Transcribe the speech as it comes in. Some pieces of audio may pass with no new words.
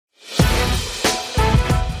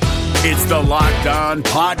It's the Locked On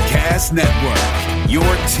Podcast Network, your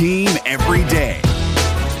team every day.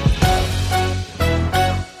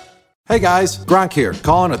 Hey guys, Gronk here,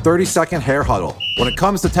 calling a 30-second hair huddle. When it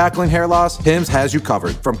comes to tackling hair loss, Hims has you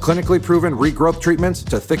covered. From clinically proven regrowth treatments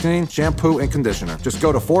to thickening, shampoo, and conditioner. Just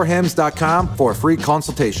go to 4hims.com for a free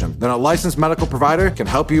consultation. Then a licensed medical provider can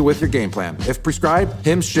help you with your game plan. If prescribed,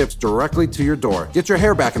 Hims ships directly to your door. Get your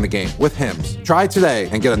hair back in the game with Hims. Try today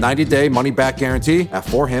and get a 90-day money-back guarantee at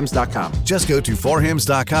 4hims.com. Just go to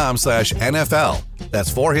 4hims.com/NFL.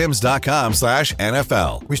 That's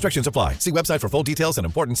 4hims.com/NFL. Restrictions apply. See website for full details and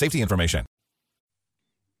important safety information.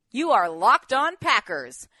 You are Locked On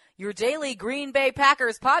Packers, your daily Green Bay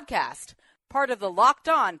Packers podcast, part of the Locked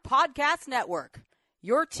On Podcast Network,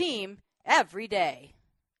 your team every day.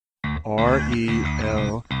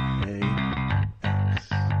 RELAX.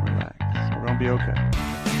 Relax. We're going to be okay.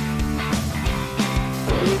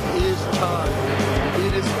 It is time.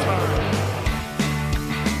 It is time.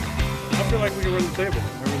 I feel like we can run the table.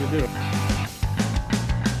 I really do.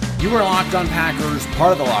 You are Locked On Packers,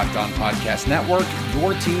 part of the Locked On Podcast Network,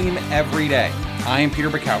 your team every day. I am Peter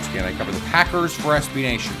Bukowski, and I cover the Packers for SB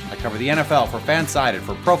Nation. I cover the NFL for Fansided,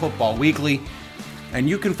 for Pro Football Weekly, and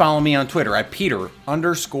you can follow me on Twitter at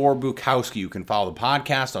Peter_Bukowski. You can follow the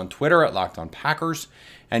podcast on Twitter at Locked On Packers,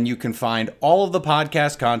 and you can find all of the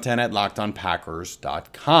podcast content at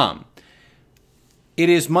LockedOnPackers.com. It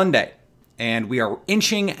is Monday, and we are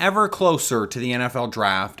inching ever closer to the NFL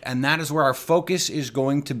draft, and that is where our focus is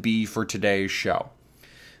going to be for today's show.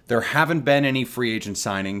 There haven't been any free agent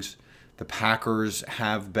signings. The Packers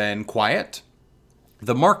have been quiet.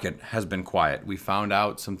 The market has been quiet. We found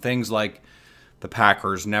out some things like the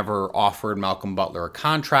Packers never offered Malcolm Butler a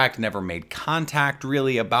contract, never made contact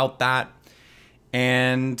really about that.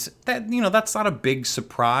 And that, that's not a big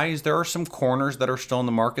surprise. There are some corners that are still in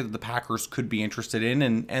the market that the Packers could be interested in,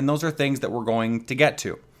 and those are things that we're going to get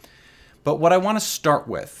to. But what I want to start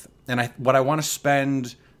with, and what I want to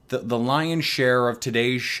spend the lion's share of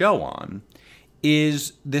today's show on,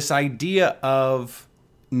 is this idea of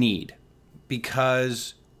need.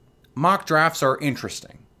 Because mock drafts are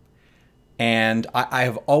interesting. And I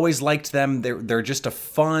have always liked them. They're just a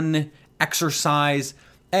fun exercise.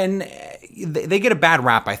 And they get a bad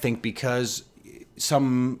rap, I think, because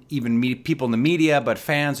some even people in the media, but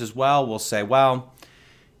fans as well, will say, well,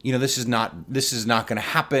 this is not going to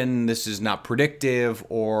happen. This is not predictive,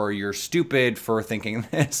 or you're stupid for thinking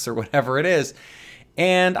this, or whatever it is.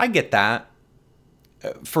 And I get that.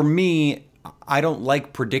 For me, I don't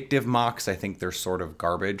like predictive mocks. I think they're sort of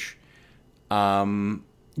garbage.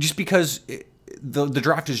 Just because the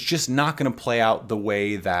draft is just not going to play out the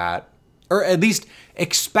way that, or at least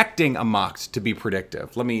expecting a mock to be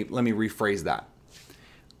predictive. Let me rephrase that.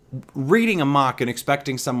 Reading a mock and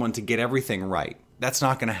expecting someone to get everything right, that's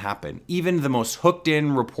not going to happen. Even the most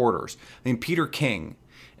hooked-in reporters, Peter King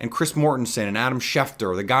and Chris Mortensen and Adam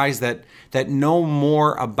Schefter, the guys that know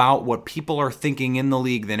more about what people are thinking in the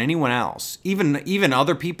league than anyone else, even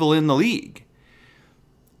other people in the league,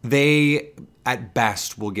 they, at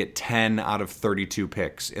best, will get 10 out of 32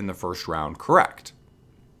 picks in the first round correct.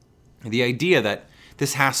 The idea that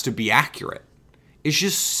this has to be accurate is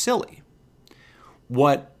just silly.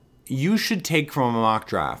 What you should take from a mock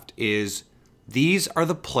draft is these are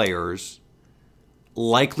the players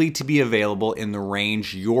likely to be available in the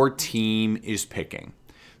range your team is picking.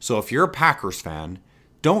 So if you're a Packers fan,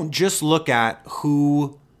 don't just look at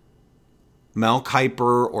who Mel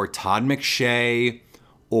Kiper or Todd McShay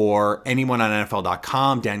or anyone on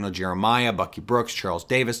NFL.com, Daniel Jeremiah, Bucky Brooks, Charles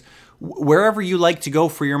Davis, wherever you like to go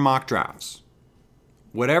for your mock drafts,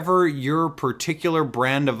 whatever your particular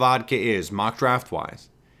brand of vodka is, mock draft-wise,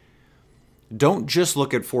 don't just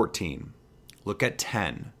look at 14. Look at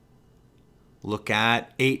 10. Look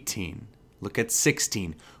at 18. Look at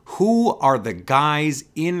 16. Who are the guys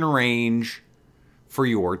in range for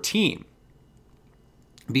your team?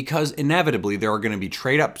 Because inevitably there are going to be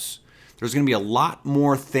trade-ups. There's going to be a lot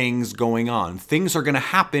more things going on. Things are going to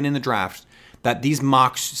happen in the draft that these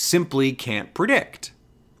mocks simply can't predict.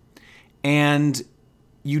 And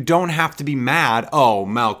you don't have to be mad, oh,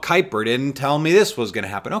 Mel Kiper didn't tell me this was going to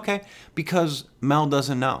happen. Okay, because Mel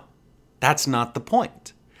doesn't know. That's not the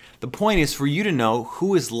point. The point is for you to know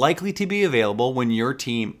who is likely to be available when your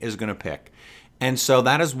team is going to pick. And so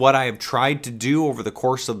that is what I have tried to do over the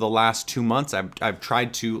course of the last 2 months. I've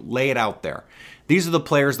tried to lay it out there. These are the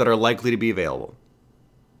players that are likely to be available.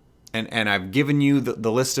 And I've given you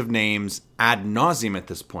the list of names ad nauseum at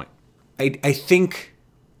this point. I think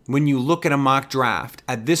when you look at a mock draft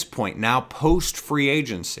at this point, now post free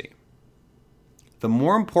agency, the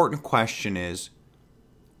more important question is,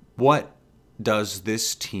 what does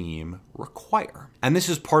this team require? And this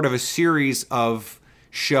is part of a series of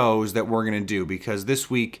shows that we're going to do, because this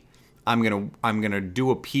week I'm going to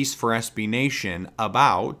do a piece for SB Nation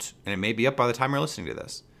about, and it may be up by the time you're listening to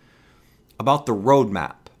this, about the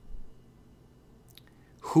roadmap.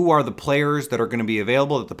 Who are the players that are going to be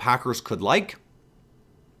available that the Packers could like?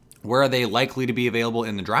 Where are they likely to be available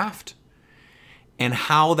in the draft? And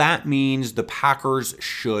how that means the Packers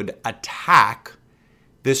should attack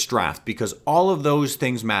this draft, because all of those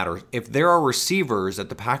things matter. If there are receivers that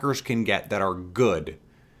the Packers can get that are good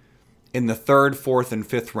in the 3rd, 4th, and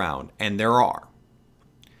 5th round, and there are,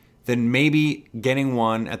 then maybe getting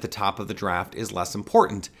one at the top of the draft is less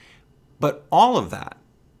important. But all of that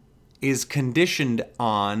is conditioned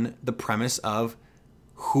on the premise of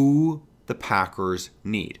who the Packers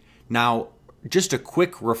need. Now, just a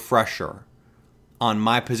quick refresher on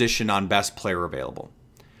my position on best player available.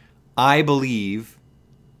 I believe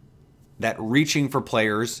that reaching for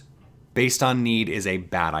players based on need is a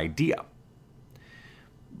bad idea.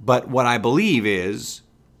 But what I believe is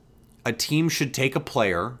a team should take a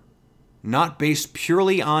player not based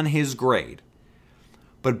purely on his grade,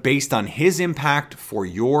 but based on his impact for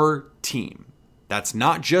your team. That's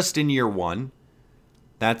not just in year 1.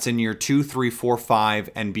 That's in year 2, 3, 4, 5,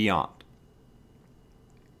 and beyond.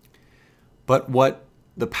 But what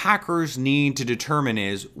the Packers need to determine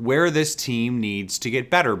is where this team needs to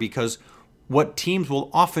get better, because what teams will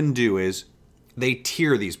often do is they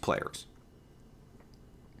tier these players.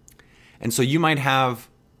 And so you might have,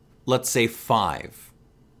 let's say, 5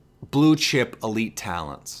 blue chip elite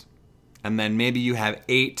talents. And then maybe you have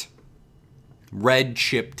 8 red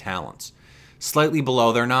chip talents. Slightly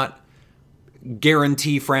below, they're not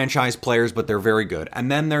guarantee franchise players, but they're very good.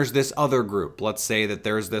 And then there's this other group. Let's say that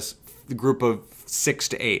there's this group of 6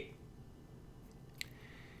 to 8.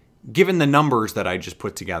 Given the numbers that I just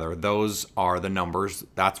put together, those are the numbers.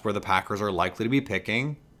 That's where the Packers are likely to be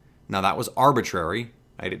picking. Now, that was arbitrary.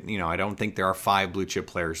 I don't think there are 5 blue chip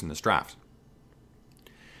players in this draft.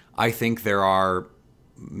 I think there are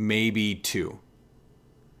maybe 2.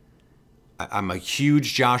 I'm a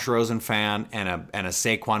huge Josh Rosen fan and a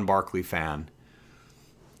Saquon Barkley fan.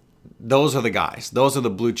 Those are the guys. Those are the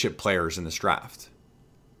blue chip players in this draft.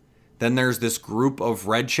 Then there's this group of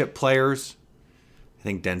red chip players. I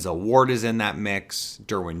think Denzel Ward is in that mix.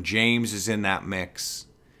 Derwin James is in that mix.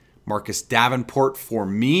 Marcus Davenport, for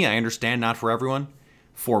me, I understand not for everyone,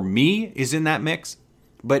 for me is in that mix.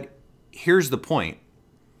 But here's the point.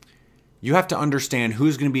 You have to understand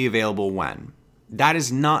who's going to be available when. That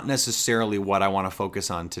is not necessarily what I want to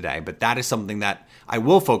focus on today, but that is something that I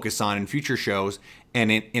will focus on in future shows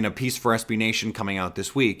and in a piece for SB Nation coming out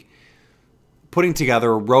this week, putting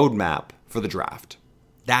together a roadmap for the draft.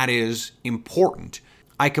 That is important.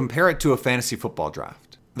 I compare it to a fantasy football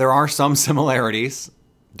draft. There are some similarities.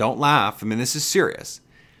 Don't laugh. I mean, this is serious.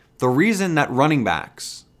 The reason that running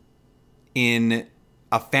backs in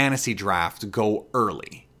a fantasy draft go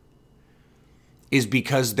early is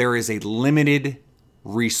because there is a limited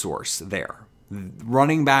resource there.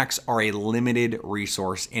 Running backs are a limited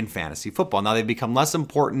resource in fantasy football. Now, they've become less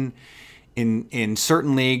important in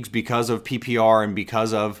certain leagues because of PPR and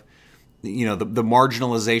because of the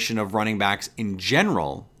marginalization of running backs in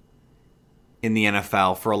general in the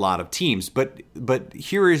NFL for a lot of teams. But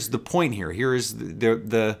here is the point here. Here is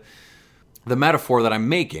the metaphor that I'm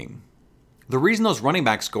making. The reason those running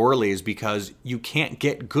backs go early is because you can't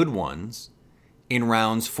get good ones in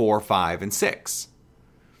rounds 4, 5, and 6.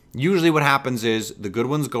 Usually what happens is the good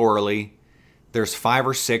ones go early, there's 5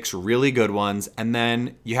 or 6 really good ones, and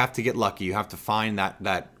then you have to get lucky. You have to find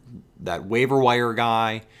that waiver wire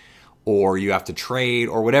guy, or you have to trade,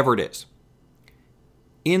 or whatever it is.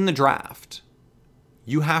 In the draft,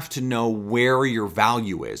 you have to know where your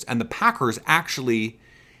value is. And the Packers actually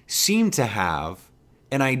seem to have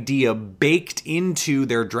an idea baked into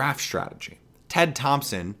their draft strategy. Ted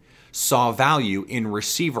Thompson saw value in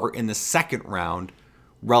receiver in the 2nd round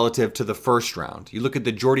relative to the 1st round. You look at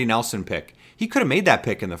the Jordy Nelson pick. He could have made that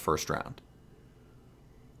pick in the 1st round.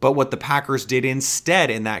 But what the Packers did instead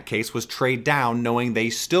in that case was trade down, knowing they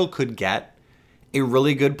still could get a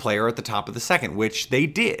really good player at the top of the 2nd, which they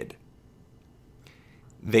did.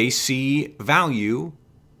 They see value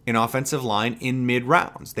in offensive line in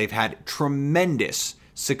mid-rounds. They've had tremendous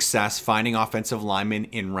success finding offensive linemen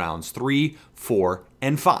in rounds 3, 4,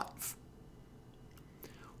 and 5.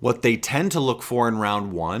 What they tend to look for in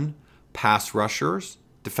round 1, pass rushers,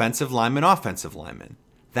 defensive linemen, offensive linemen.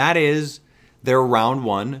 That is their round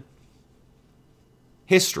 1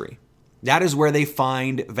 history. That is where they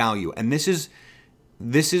find value. And this is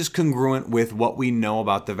this is congruent with what we know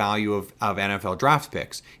about the value of NFL draft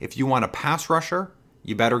picks. If you want a pass rusher,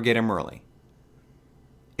 you better get him early.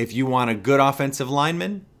 If you want a good offensive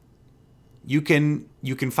lineman, you can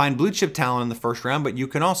find blue chip talent in the first round, but you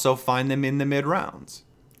can also find them in the mid rounds.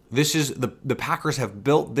 This is the Packers have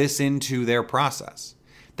built this into their process.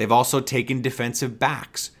 They've also taken defensive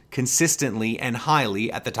backs consistently and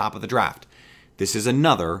highly at the top of the draft. This is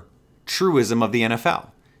another truism of the NFL.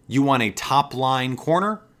 You want a top line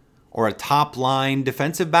corner or a top line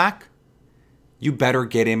defensive back? You better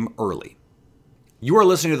get him early. You are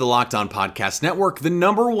listening to the Locked On Podcast Network, the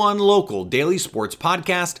 #1 local daily sports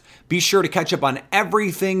podcast. Be sure to catch up on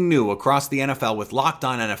everything new across the NFL with Locked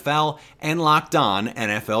On NFL and Locked On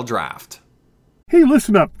NFL Draft. Hey,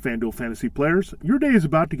 listen up, FanDuel fantasy players. Your day is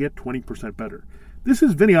about to get 20% better. This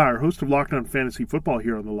is Vinny Iyer, host of Locked On Fantasy Football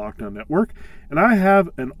here on the Locked On Network, and I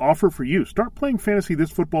have an offer for you. Start playing fantasy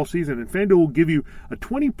this football season, and FanDuel will give you a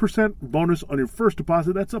 20% bonus on your first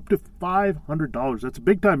deposit. That's up to $500. That's a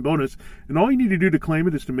big-time bonus, and all you need to do to claim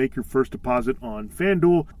it is to make your first deposit on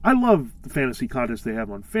FanDuel. I love the fantasy contests they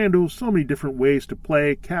have on FanDuel. So many different ways to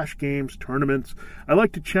play, cash games, tournaments. I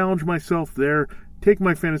like to challenge myself there. Take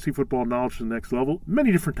my fantasy football knowledge to the next level.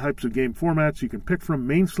 Many different types of game formats you can pick from: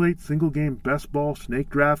 main slate, single game, best ball,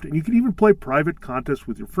 snake draft, and you can even play private contests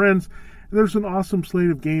with your friends. And there's an awesome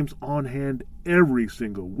slate of games on hand every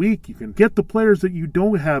single week. You can get the players that you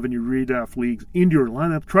don't have in your redraft leagues into your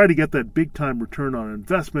lineup. Try to get that big-time return on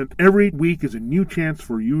investment. Every week is a new chance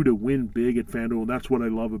for you to win big at FanDuel, and that's what I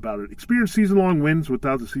love about it. Experience season-long wins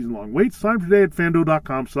without the season-long waits. Sign up today at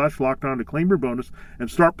FanDuel.com/LockedOn to claim your bonus and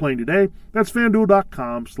start playing today. That's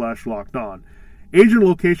FanDuel.com/LockedOn. Age and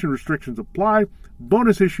location restrictions apply.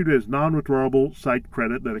 Bonus issued as non-withdrawable site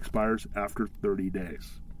credit that expires after 30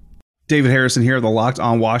 days. David Harrison here, the Locked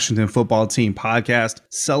On Washington Football Team podcast,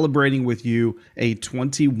 celebrating with you a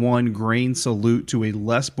 21 grain salute to a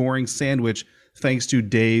less boring sandwich thanks to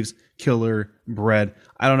Dave's Killer Bread.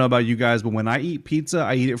 I don't know about you guys, but when I eat pizza,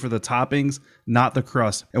 I eat it for the toppings, not the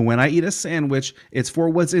crust. And when I eat a sandwich, it's for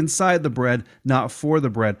what's inside the bread, not for the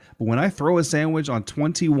bread. But when I throw a sandwich on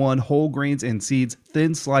 21 whole grains and seeds,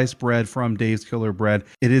 thin sliced bread from Dave's Killer Bread,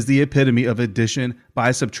 it is the epitome of addition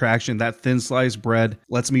by subtraction. That thin sliced bread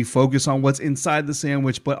lets me focus on what's inside the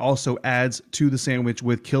sandwich, but also adds to the sandwich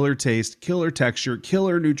with killer taste, killer texture,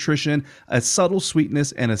 killer nutrition, a subtle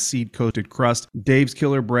sweetness, and a seed-coated crust. Dave's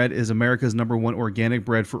Killer Bread is America's #1 organic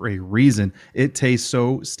bread for a reason. It tastes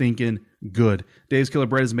so stinking good. Dave's Killer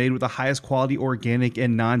Bread is made with the highest quality organic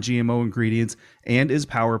and non-GMO ingredients and is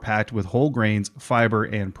power-packed with whole grains, fiber,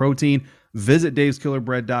 and protein. Visit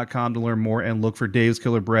daveskillerbread.com to learn more and look for Dave's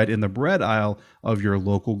Killer Bread in the bread aisle of your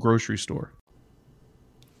local grocery store.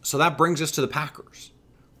 So that brings us to the Packers.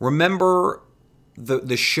 Remember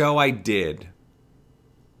the show I did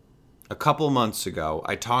a couple months ago?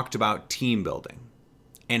 I talked about team building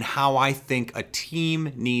and how I think a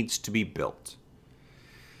team needs to be built.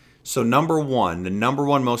 So the number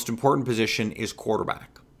one most important position is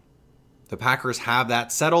quarterback. The Packers have that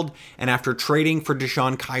settled, and after trading for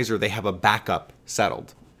DeShone Kizer, they have a backup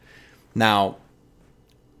settled. Now,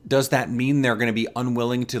 does that mean they're going to be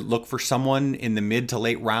unwilling to look for someone in the mid to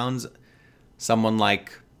late rounds? Someone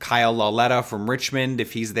like Kyle Lauletta from Richmond,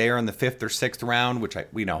 if he's there in the 5th or 6th round, which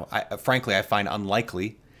frankly I find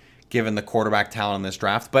unlikely given the quarterback talent in this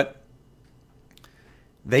draft. But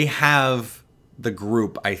they have the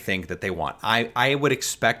group, I think, that they want. I would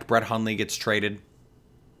expect Brett Hundley gets traded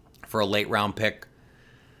for a late round pick.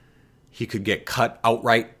 He could get cut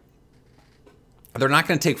outright. They're not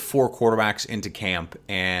going to take 4 quarterbacks into camp,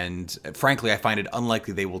 and frankly, I find it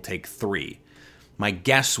unlikely they will take 3. My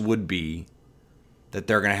guess would be that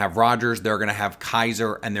they're going to have Rodgers, they're going to have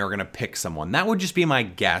Kizer, and they're going to pick someone. That would just be my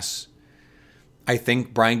guess. I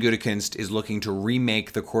think Brian Gutekunst is looking to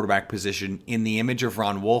remake the quarterback position in the image of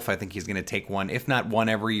Ron Wolf. I think he's going to take one, if not one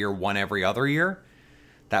every year, one every other year.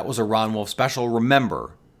 That was a Ron Wolf special.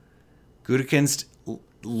 Remember, Gutekunst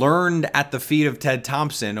learned at the feet of Ted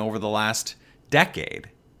Thompson over the last decade,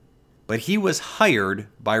 but he was hired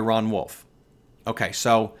by Ron Wolf. Okay,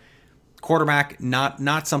 so quarterback,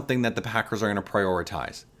 not something that the Packers are going to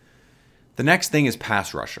prioritize. The next thing is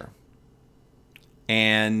pass rusher.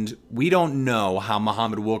 And we don't know how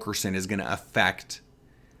Muhammad Wilkerson is going to affect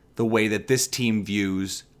the way that this team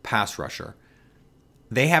views pass rusher.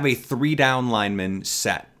 They have a 3-down lineman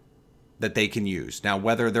set that they can use. Now,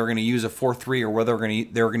 whether they're going to use a 4-3 or whether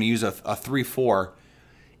they're going to use a 3-4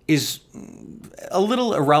 is a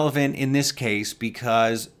little irrelevant in this case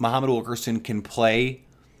because Muhammad Wilkerson can play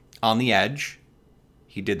on the edge.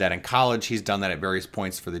 He did that in college. He's done that at various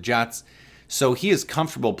points for the Jets. So he is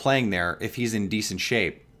comfortable playing there if he's in decent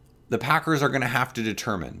shape. The Packers are going to have to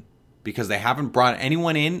determine, because they haven't brought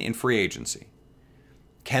anyone in free agency,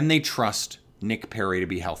 can they trust Nick Perry to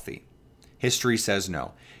be healthy? History says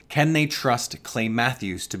no. Can they trust Clay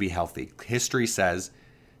Matthews to be healthy? History says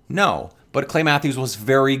no. But Clay Matthews was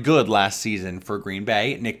very good last season for Green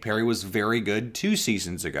Bay. Nick Perry was very good 2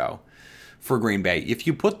 seasons ago for Green Bay. If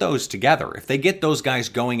you put those together, if they get those guys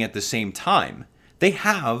going at the same time, they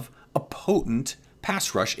have a potent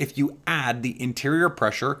pass rush if you add the interior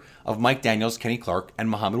pressure of Mike Daniels, Kenny Clark, and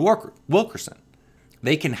Muhammad Wilkerson.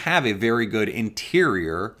 They can have a very good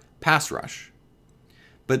interior pass rush.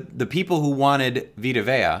 But the people who wanted Vita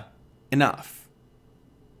Vea, enough.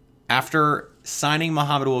 After signing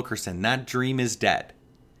Muhammad Wilkerson, that dream is dead.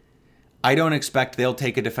 I don't expect they'll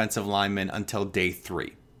take a defensive lineman until day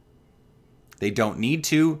 3. They don't need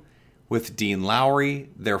to. With Dean Lowry,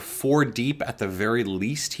 they're 4 deep at the very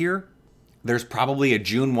least here. There's probably a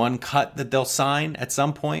June 1 cut that they'll sign at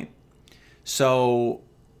some point. So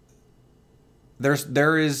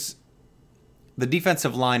there is the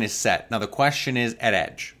defensive line is set. Now the question is at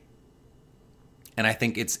edge. And I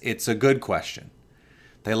think it's a good question.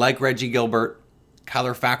 They like Reggie Gilbert.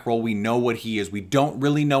 Kyler Fackrell, we know what he is. We don't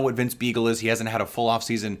really know what Vince Beagle is. He hasn't had a full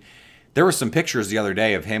offseason. There were some pictures the other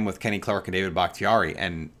day of him with Kenny Clark and David Bakhtiari,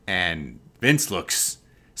 and Vince looks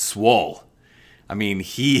swole. I mean,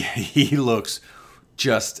 he looks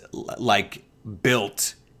just like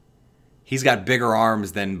built. He's got bigger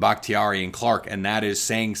arms than Bakhtiari and Clark, and that is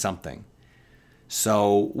saying something.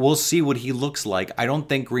 So we'll see what he looks like. I don't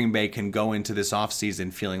think Green Bay can go into this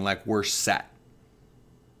offseason feeling like we're set.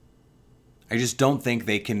 I just don't think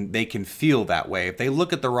they can feel that way. If they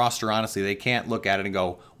look at the roster honestly, they can't look at it and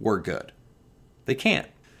go, we're good. They can't.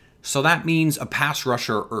 So that means a pass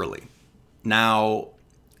rusher early. Now,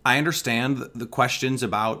 I understand the questions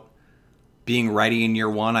about being ready in year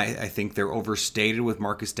 1. I think they're overstated with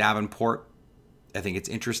Marcus Davenport. I think it's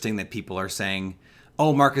interesting that people are saying,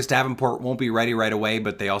 oh, Marcus Davenport won't be ready right away,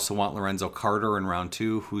 but they also want Lorenzo Carter in round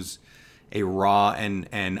 2, who's a raw and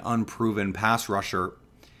unproven pass rusher.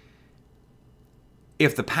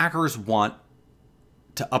 If the Packers want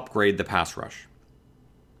to upgrade the pass rush,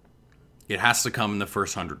 it has to come in the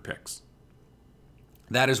first 100 picks.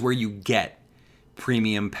 That is where you get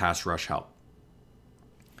premium pass rush help.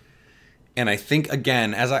 And I think,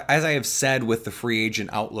 again, as I have said with the free agent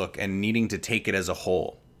outlook and needing to take it as a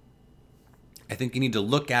whole, I think you need to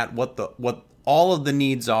look at what all of the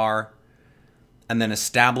needs are and then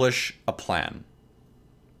establish a plan.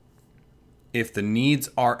 If the needs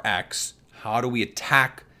are X, how do we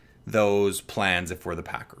attack those plans if we're the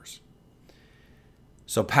Packers?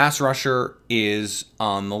 So pass rusher is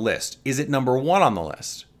on the list. Is it number 1 on the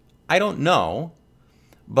list? I don't know,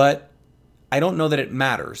 but I don't know that it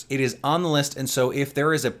matters. It is on the list, and so if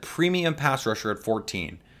there is a premium pass rusher at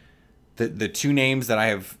 14, the 2 names that I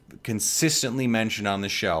have consistently mentioned on the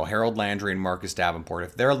show, Harold Landry and Marcus Davenport,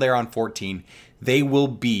 if they're there on 14, they will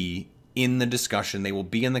be in the discussion. They will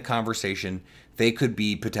be in the conversation. They could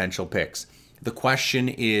be potential picks. The question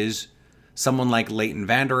is someone like Leighton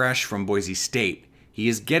Vander Esch from Boise State. He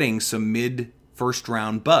is getting some mid-first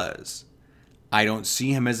round buzz. I don't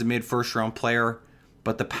see him as a mid-first round player,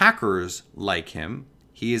 but the Packers like him.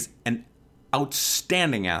 He is an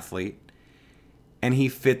outstanding athlete, and he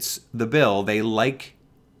fits the bill. They like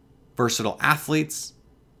versatile athletes,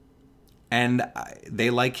 and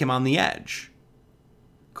they like him on the edge.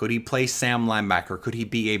 Could he play Sam linebacker? Could he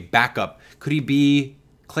be a backup? Could he be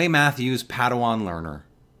Clay Matthews' Padawan learner?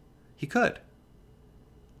 He could.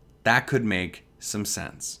 That could make some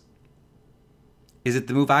sense. Is it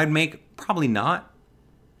the move I'd make? Probably not.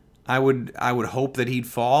 I would hope that he'd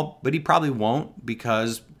fall, but he probably won't,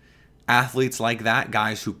 because athletes like that,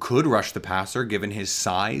 guys who could rush the passer, given his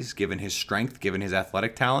size, given his strength, given his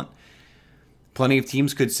athletic talent, plenty of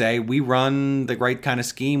teams could say, we run the right kind of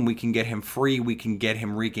scheme, we can get him free, we can get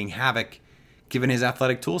him wreaking havoc, given his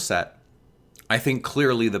athletic tool set. I think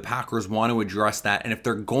clearly the Packers want to address that, and if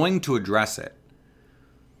they're going to address it,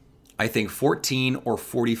 I think 14 or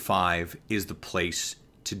 45 is the place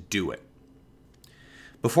to do it.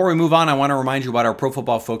 Before we move on, I want to remind you about our Pro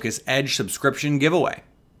Football Focus Edge subscription giveaway.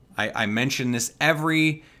 I mention this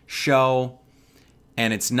every show,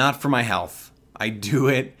 and it's not for my health. I do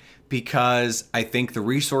it because I think the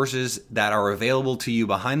resources that are available to you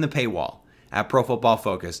behind the paywall at Pro Football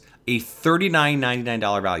Focus, a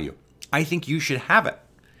 $39.99 value, I think you should have it.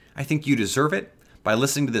 I think you deserve it. By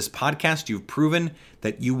listening to this podcast, you've proven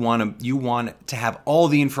that you want to have all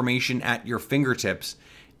the information at your fingertips,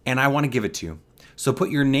 and I want to give it to you. So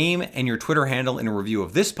put your name and your Twitter handle in a review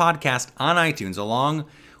of this podcast on iTunes, along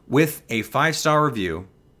with a 5-star review.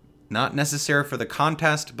 Not necessary for the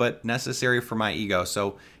contest, but necessary for my ego.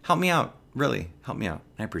 So help me out. Really, help me out.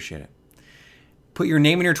 I appreciate it. Put your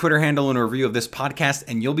name and your Twitter handle in a review of this podcast,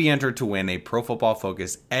 and you'll be entered to win a Pro Football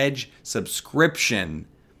Focus Edge subscription.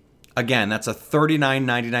 Again, that's a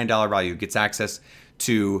 $39.99 value. It gets access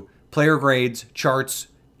to player grades, charts,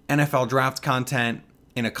 NFL draft content.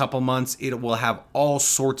 In a couple months, it will have all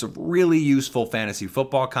sorts of really useful fantasy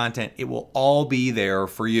football content. It will all be there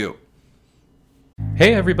for you.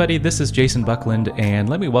 Hey everybody, this is Jason Buckland, and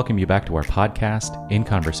let me welcome you back to our podcast, In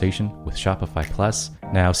Conversation with Shopify Plus.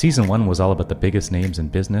 Now, Season 1 was all about the biggest names in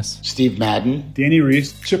business. Steve Madden, Danny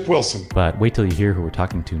Reese, Chip Wilson. But wait till you hear who we're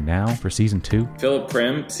talking to now for Season 2. Philip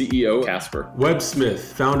Krim, CEO, Casper. Webb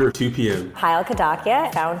Smith, founder, 2PM. Kyle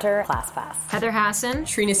Kadakia, founder, ClassPass. Heather Hassan,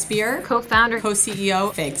 Trina Spear, co-founder,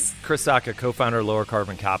 co-CEO, Figs. Chris Saka, co-founder, Lower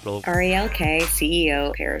Carbon Capital. Ariel K,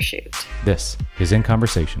 CEO, Parachute. This is In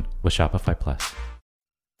Conversation with Shopify Plus.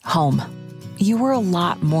 Home. You were a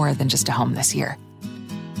lot more than just a home this year.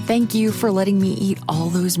 Thank you for letting me eat all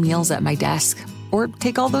those meals at my desk or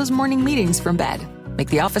take all those morning meetings from bed. Make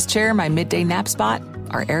the office chair my midday nap spot,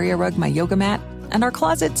 our area rug my yoga mat, and our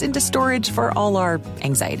closets into storage for all our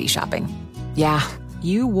anxiety shopping. Yeah,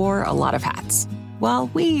 you wore a lot of hats, while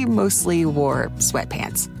we mostly wore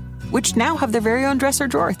sweatpants, which now have their very own dresser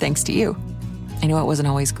drawer thanks to you. I know it wasn't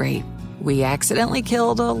always great. We accidentally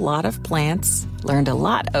killed a lot of plants, learned a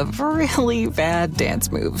lot of really bad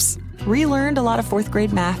dance moves, relearned a lot of 4th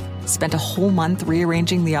grade math, spent a whole month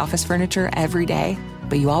rearranging the office furniture every day,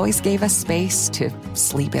 but you always gave us space to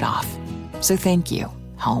sleep it off. So thank you,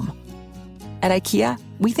 Home. At IKEA,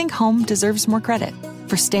 we think Home deserves more credit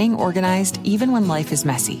for staying organized even when life is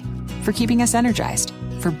messy, for keeping us energized,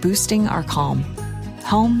 for boosting our calm.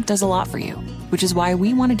 Home does a lot for you, which is why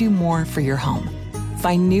we want to do more for your home.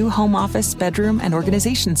 Find new home office, bedroom, and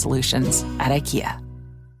organization solutions at IKEA.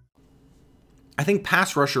 I think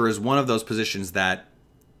pass rusher is one of those positions that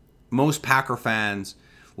most Packer fans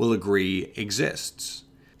will agree exists.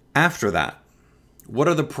 After that, what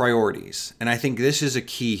are the priorities? And I think this is a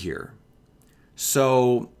key here.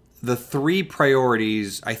 So the 3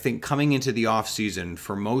 priorities, I think, coming into the offseason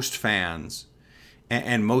for most fans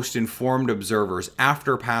and most informed observers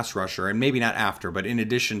after pass rusher, and maybe not after, but in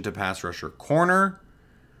addition to pass rusher, corner,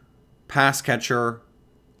 pass catcher,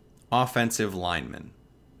 offensive lineman.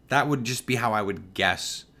 That would just be how I would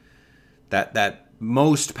guess that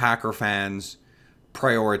most Packer fans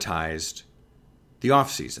prioritized the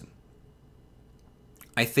offseason.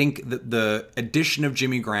 I think that the addition of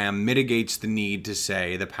Jimmy Graham mitigates the need to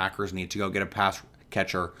say the Packers need to go get a pass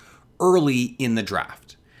catcher early in the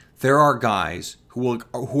draft. There are guys who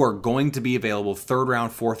are going to be available 3rd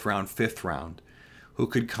round, 4th round, 5th round who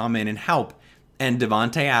could come in and help. And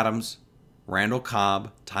Devontae Adams, Randall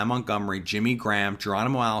Cobb, Ty Montgomery, Jimmy Graham,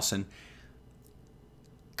 Geronimo Allison,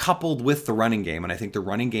 coupled with the running game, and I think the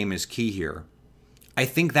running game is key here, I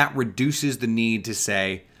think that reduces the need to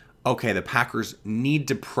say, okay, the Packers need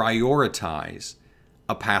to prioritize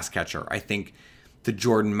a pass catcher. I think the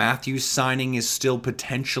Jordan Matthews signing is still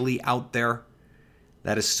potentially out there.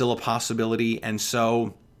 That is still a possibility. And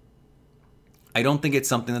so I don't think it's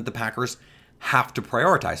something that the Packers have to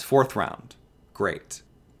prioritize. 4th round. Great.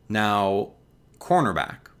 Now,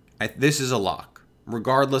 cornerback. This is a lock,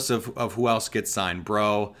 regardless of who else gets signed,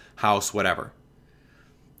 Bro, House, whatever.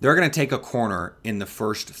 They're going to take a corner in the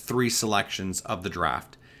first 3 selections of the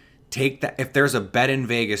draft. Take that. If there's a bet in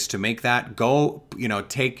Vegas to make that, go,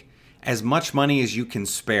 take as much money as you can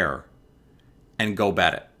spare and go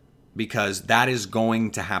bet it, because that is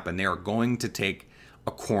going to happen. They are going to take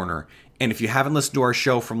a corner. And if you haven't listened to our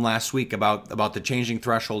show from last week about the changing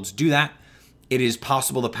thresholds, do that. It is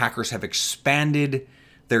possible the Packers have expanded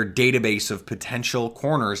their database of potential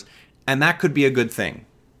corners, and that could be a good thing.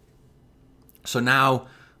 So now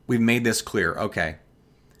we've made this clear. Okay,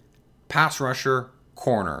 pass rusher,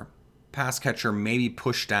 corner, pass catcher, maybe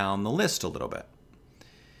push down the list a little bit.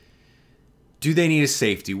 Do they need a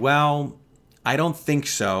safety? Well, I don't think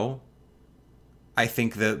so. I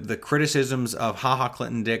think the criticisms of HaHa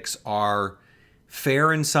Clinton-Dix are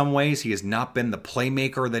fair in some ways. He has not been the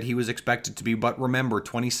playmaker that he was expected to be. But remember,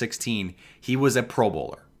 2016, he was a Pro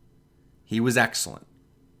Bowler. He was excellent.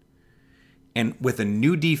 And with a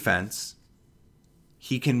new defense,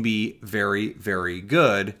 he can be very, very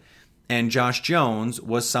good. And Josh Jones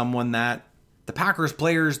was someone that the Packers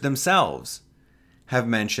players themselves have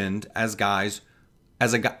mentioned as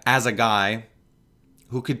a guy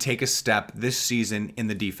who could take a step this season in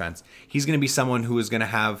the defense. He's going to be someone who is going to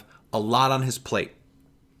have a lot on his plate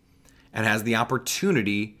and has the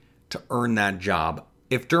opportunity to earn that job.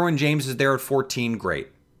 If Derwin James is there at 14, great.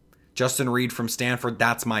 Justin Reed from Stanford,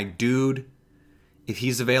 that's my dude. If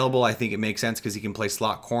he's available, I think it makes sense because he can play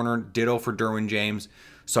slot corner. Ditto for Derwin James.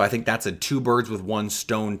 So I think that's a 2 birds with 1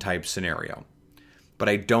 stone type scenario. But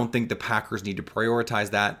I don't think the Packers need to prioritize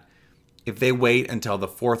that. If they wait until the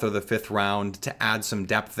 4th or the 5th round to add some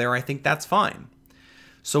depth there, I think that's fine.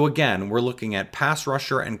 So again, we're looking at pass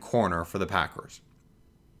rusher and corner for the Packers.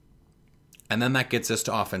 And then that gets us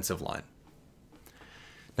to offensive line.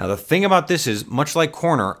 Now the thing about this is, much like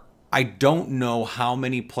corner, I don't know how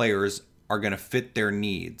many players are going to fit their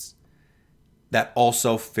needs that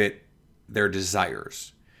also fit their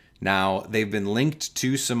desires. Now, they've been linked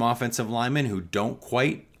to some offensive linemen who don't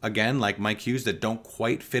quite, again, like Mike Hughes, that don't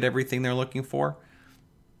quite fit everything they're looking for.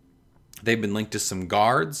 They've been linked to some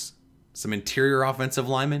guards, some interior offensive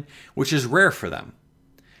linemen, which is rare for them.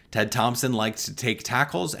 Ted Thompson likes to take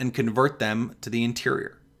tackles and convert them to the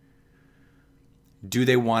interior. Do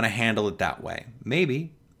they want to handle it that way?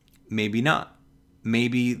 Maybe, maybe not.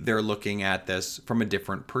 Maybe they're looking at this from a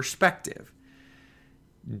different perspective.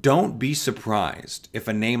 Don't be surprised if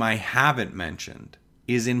a name I haven't mentioned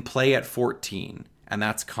is in play at 14, and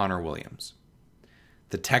that's Connor Williams.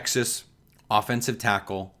 The Texas offensive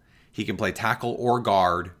tackle. He can play tackle or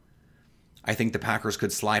guard. I think the Packers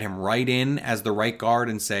could slide him right in as the right guard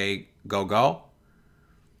and say, go, go.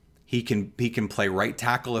 He can play right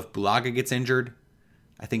tackle if Bulaga gets injured.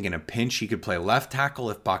 I think in a pinch he could play left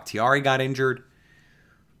tackle if Bakhtiari got injured.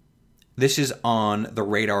 This is on the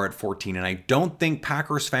radar at 14, and I don't think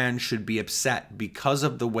Packers fans should be upset because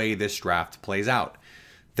of the way this draft plays out.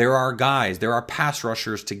 There are pass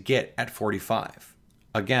rushers to get at 45.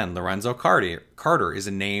 Again, Lorenzo Carter is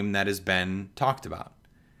a name that has been talked about.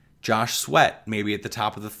 Josh Sweat, maybe at the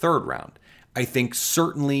top of the 3rd round. I think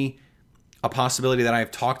certainly a possibility that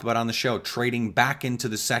I've talked about on the show, trading back into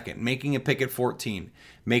the 2nd, making a pick at 14,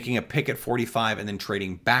 making a pick at 45, and then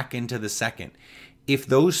trading back into the 2nd. If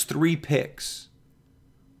those 3 picks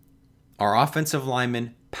are offensive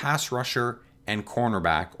lineman, pass rusher, and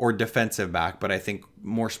cornerback, or defensive back, but I think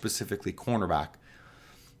more specifically cornerback,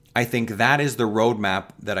 I think that is the roadmap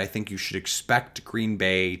that I think you should expect Green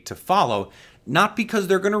Bay to follow. Not because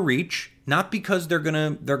they're going to reach, not because they're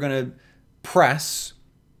going to press.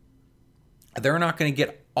 They're not going to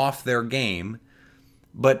get off their game.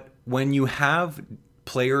 But when you have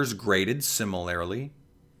players graded similarly,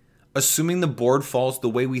 assuming the board falls the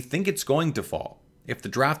way we think it's going to fall, if the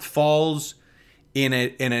draft falls in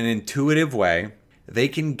an intuitive way, they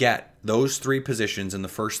can get those 3 positions in the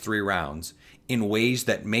first 3 rounds in ways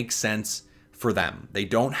that make sense for them. They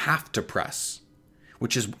don't have to press,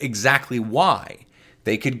 which is exactly why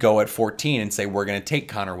they could go at 14 and say, we're going to take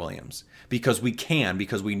Connor Williams. Because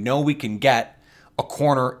we know we can get a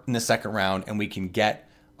corner in the 2nd round and we can get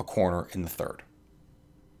a corner in the 3rd.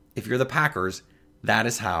 If you're the Packers, that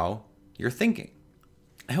is how you're thinking.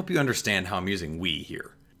 I hope you understand how I'm using we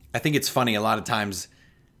here. I think it's funny, a lot of times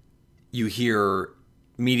you hear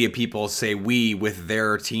media people say we with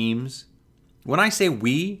their teams. When I say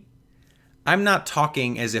we, I'm not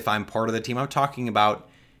talking as if I'm part of the team. I'm talking about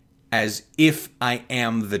as if I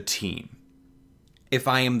am the team. If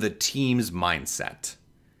I am the team's mindset.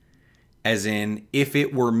 As in, if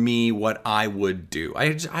it were me, what I would do.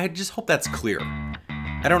 I just hope that's clear.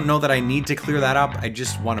 I don't know that I need to clear that up. I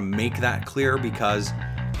just want to make that clear because,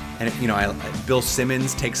 Bill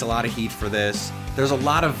Simmons takes a lot of heat for this. There's a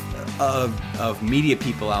lot of media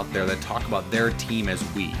people out there that talk about their team as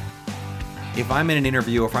we. If I'm in an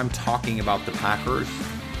interview, if I'm talking about the Packers,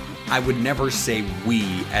 I would never say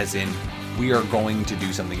we as in we are going to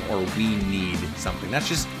do something or we need something. That's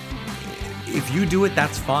just, if you do it,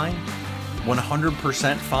 that's fine.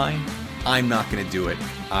 100% fine. I'm not going to do it.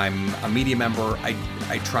 I'm a media member.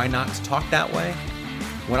 I try not to talk that way.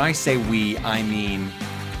 When I say we, I mean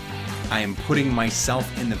I am putting myself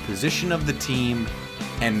in the position of the team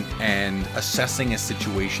and assessing a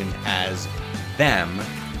situation as them,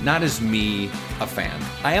 not as me, a fan.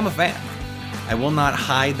 I am a fan. I will not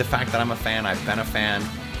hide the fact that I'm a fan. I've been a fan.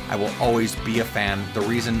 I will always be a fan. The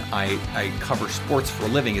reason I cover sports for a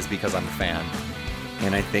living is because I'm a fan.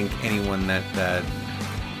 And I think anyone that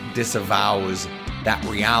disavows that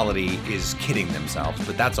reality is kidding themselves.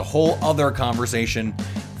 But that's a whole other conversation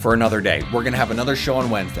for another day. We're going to have another show on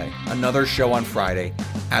Wednesday, another show on Friday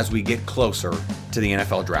as we get closer to the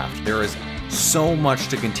NFL draft. There is so much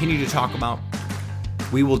to continue to talk about.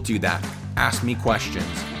 We will do that. Ask me questions,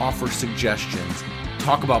 offer suggestions,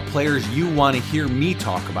 talk about players you want to hear me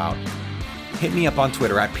talk about. Hit me up on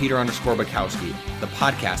Twitter at Peter_Bukowski, the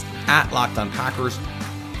podcast at Locked On Packers.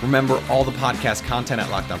 Remember all the podcast content at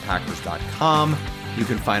LockedOnPackers.com. You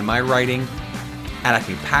can find my writing at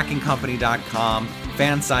AcmePackingCompany.com,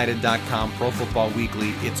 fansided.com, Pro Football Weekly.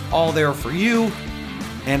 It's all there for you.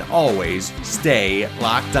 And always stay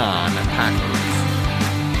locked on, Packers.